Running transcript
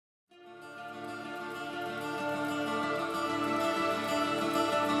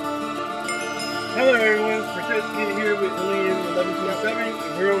Cortez Kid here with Alien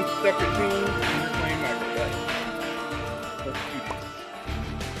 1127. We're on separate teams and we're playing Minecraft. Let's do this.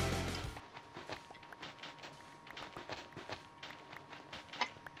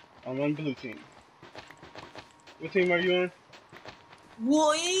 I'm on blue team. What team are you on?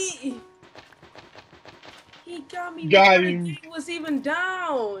 What? He got me Got before him. the gate was even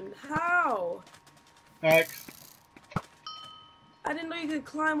down. How? Hacks. I didn't know you could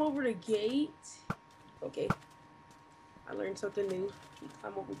climb over the gate. Okay. I learned something new. You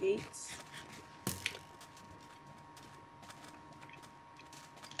climb over gates.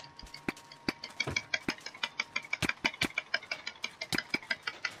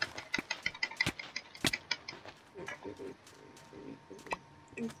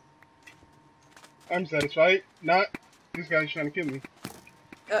 I'm satisfied. Not. This guy's trying to kill me.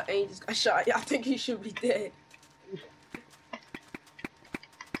 And he just got shot. Yeah, I think he should be dead. I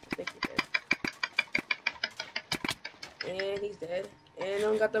think he's dead. And he's dead. And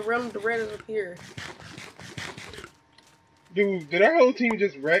I got the red up here. Dude, did our whole team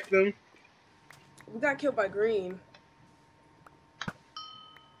just wreck them? We got killed by green.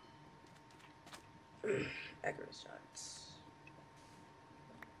 Accurate shots.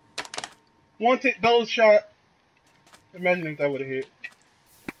 Wanted those shot. Imagine if that would have hit.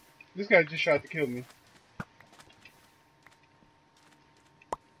 This guy just tried to kill me.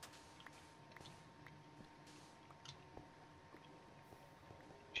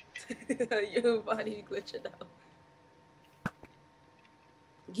 Your body glitching out.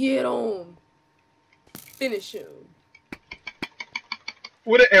 Get on. Finish him.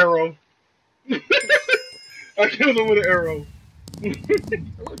 With an arrow. I killed him with an arrow.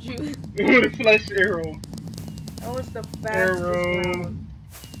 Told you. With a flash arrow. That was the fastest round.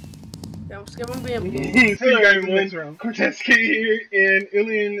 Yeah, I'm scared I'm being blue. See you guys in the next round. Cortez Kid here, and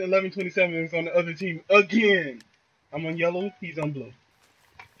Alien 1127 is on the other team again. I'm on yellow, he's on blue.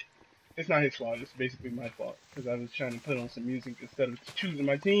 It's not his fault, it's basically my fault. Because I was trying to put on some music instead of choosing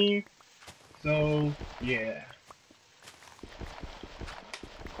my team. So, yeah.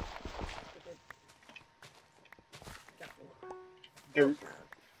 Dirt.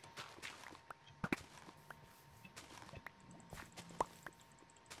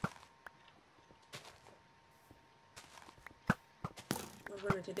 I'm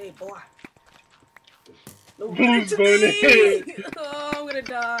running today, boy. No Who's running today! running? Oh, I'm gonna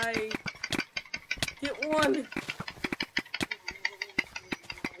die. Get one.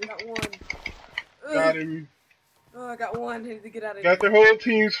 I got one. Got him. Oh, I got one. I need to get out of Got here. the whole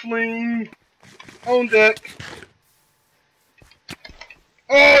team's fleeing. On deck.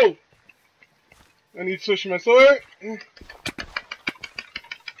 Oh! I need to switch my sword.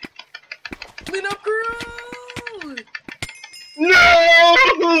 Clean up crew! No!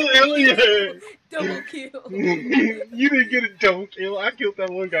 Alien! Double kill. You didn't get a double kill. I killed that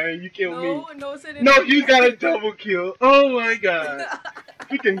one guy and you killed me. No, it said No, you got a double kill. Oh my god.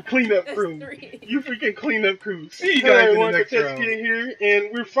 Freaking cleanup That's crew. 3. You freaking cleanup crew. See you guys in the next round. Here,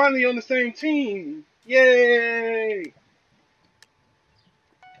 and we're finally on the same team. Yay!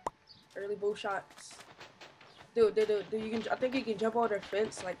 Early bow shots. Dude, you can. I think you can jump over the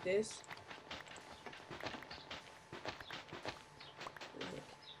fence like this.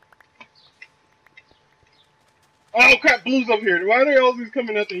 Oh crap, blue's up here. Why are they always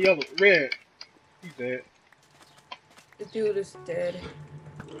coming at the yellow? Red. He's dead. This dude is dead.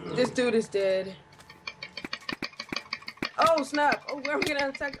 This dude is dead. Oh snap! Oh, where am I gonna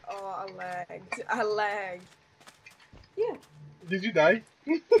attack? Oh, I lagged. Yeah. Did you die?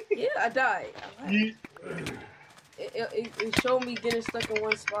 Yeah, I died. I lagged. It showed me getting stuck in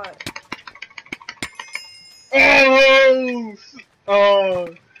one spot. Oh!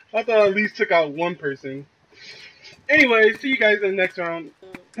 Oh! I thought I at least took out one person. Anyway, see you guys in the next round.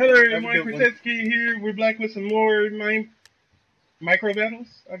 Hello everyone, Cortez Kid here. We're back with some more micro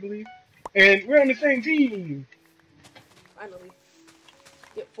battles, I believe. And we're on the same team. Finally.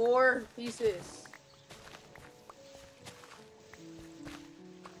 Get 4 pieces.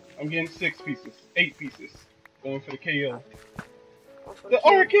 I'm getting 6 pieces. 8 pieces. Going for the KO. The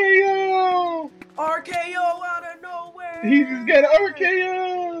RKO! RKO out of nowhere! He just got an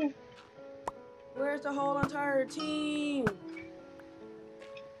RKO! Where's the whole entire team?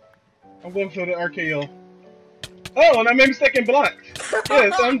 I'm going for the RKO. Oh, and I made a mistake and blocked.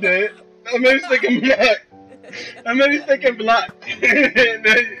 Yes, I'm dead. I made a mistake and blocked. I made a mistake and blocked.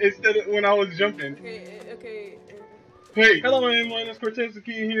 Instead of when I was jumping. Okay. Hey, hello everyone, it's Cortez the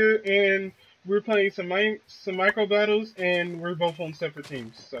Kid here, and we're playing some micro battles, and we're both on separate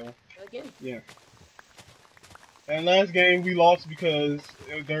teams, so. Again? Yeah. And last game we lost because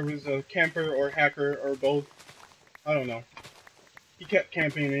there was a camper or hacker or both I don't know. He kept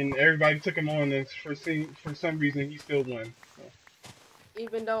camping, and everybody took him on, and for some reason, he still won. So.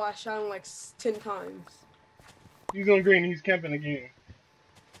 Even though I shot him like 10 times. He's on green. He's camping again.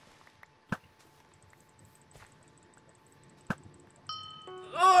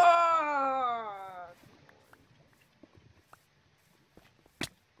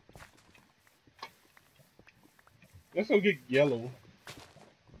 Let's go get yellow.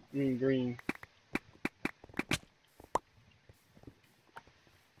 I mean green.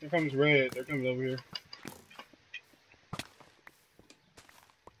 Here comes red. They're coming over here.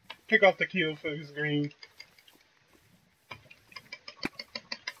 Pick off the kill for his green.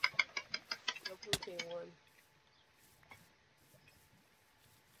 No blue team won.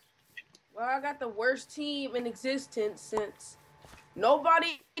 Well, I got the worst team in existence since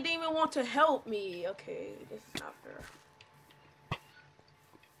nobody didn't even want to help me. Okay, this is not fair.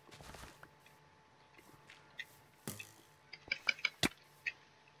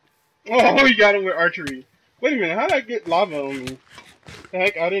 Oh, he got him with archery. Wait a minute, how did I get lava on me? The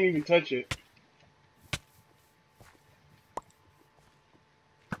heck, I didn't even touch it.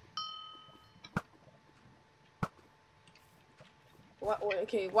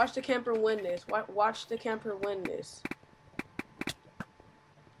 Okay, watch the camper win this. Watch the camper win this.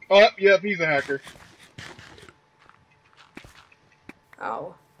 Oh, yep, he's a hacker.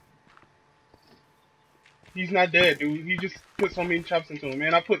 Ow. He's not dead, dude. He just put so many chops into him.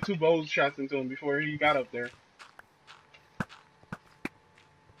 Man, I put 2 bow shots into him before he got up there.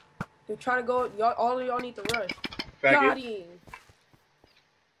 They're trying to go. Y'all, all of y'all need to rush. Faggot. Got him.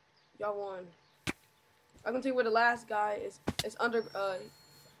 Y'all won. I can tell you where the last guy is. It's under.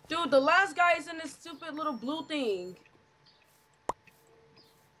 Dude, the last guy is in this stupid little blue thing.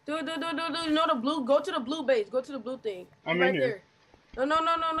 Dude. You know the blue? Go to the blue base. Go to the blue thing. I'm right in here. There.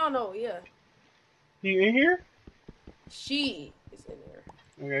 No. Yeah. He in here? She is in there.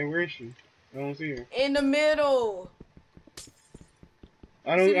 Okay, where is she? I don't see her. In the middle.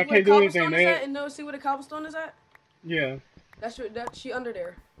 I can't do anything, man. And see where the cobblestone is at? Yeah. She under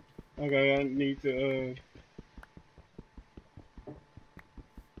there. Okay, I need to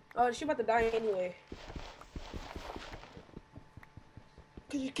She about to die anyway.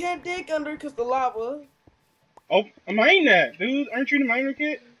 Cause you can't dig under cause the lava. Oh, mine that, dude. Aren't you the miner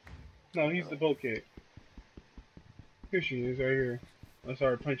kid? No, he's the boat kid. Here she is, right here. I'm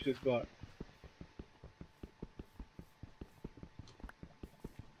sorry, punch this block.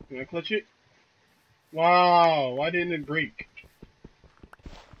 Can I clutch it? Wow, why didn't it break?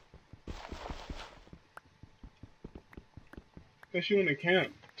 Guess you in the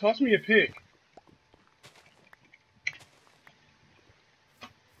camp. Toss me a pick.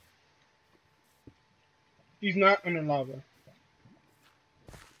 He's not under lava.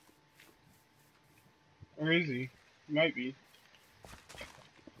 Or is he? He might be.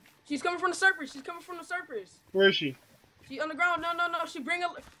 She's coming from the surface. Where is she? She underground. No.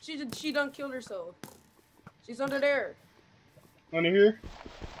 She done killed herself. She's under there. Under here?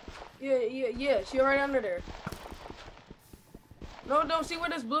 Yeah. She right under there. No. See where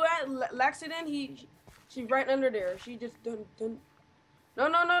this blue at? Laxidin. She's right under there. She just done. No.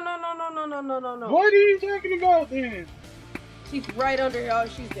 What are you talking about then? She's right under y'all.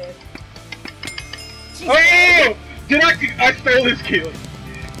 She's dead. Oh! Did I stole his kill?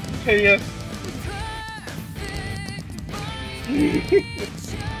 Okay, yes.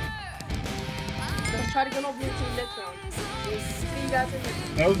 Let's try to get on blue team next round. See you guys in the next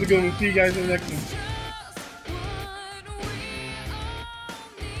one. That was a good one. See you guys in the next one.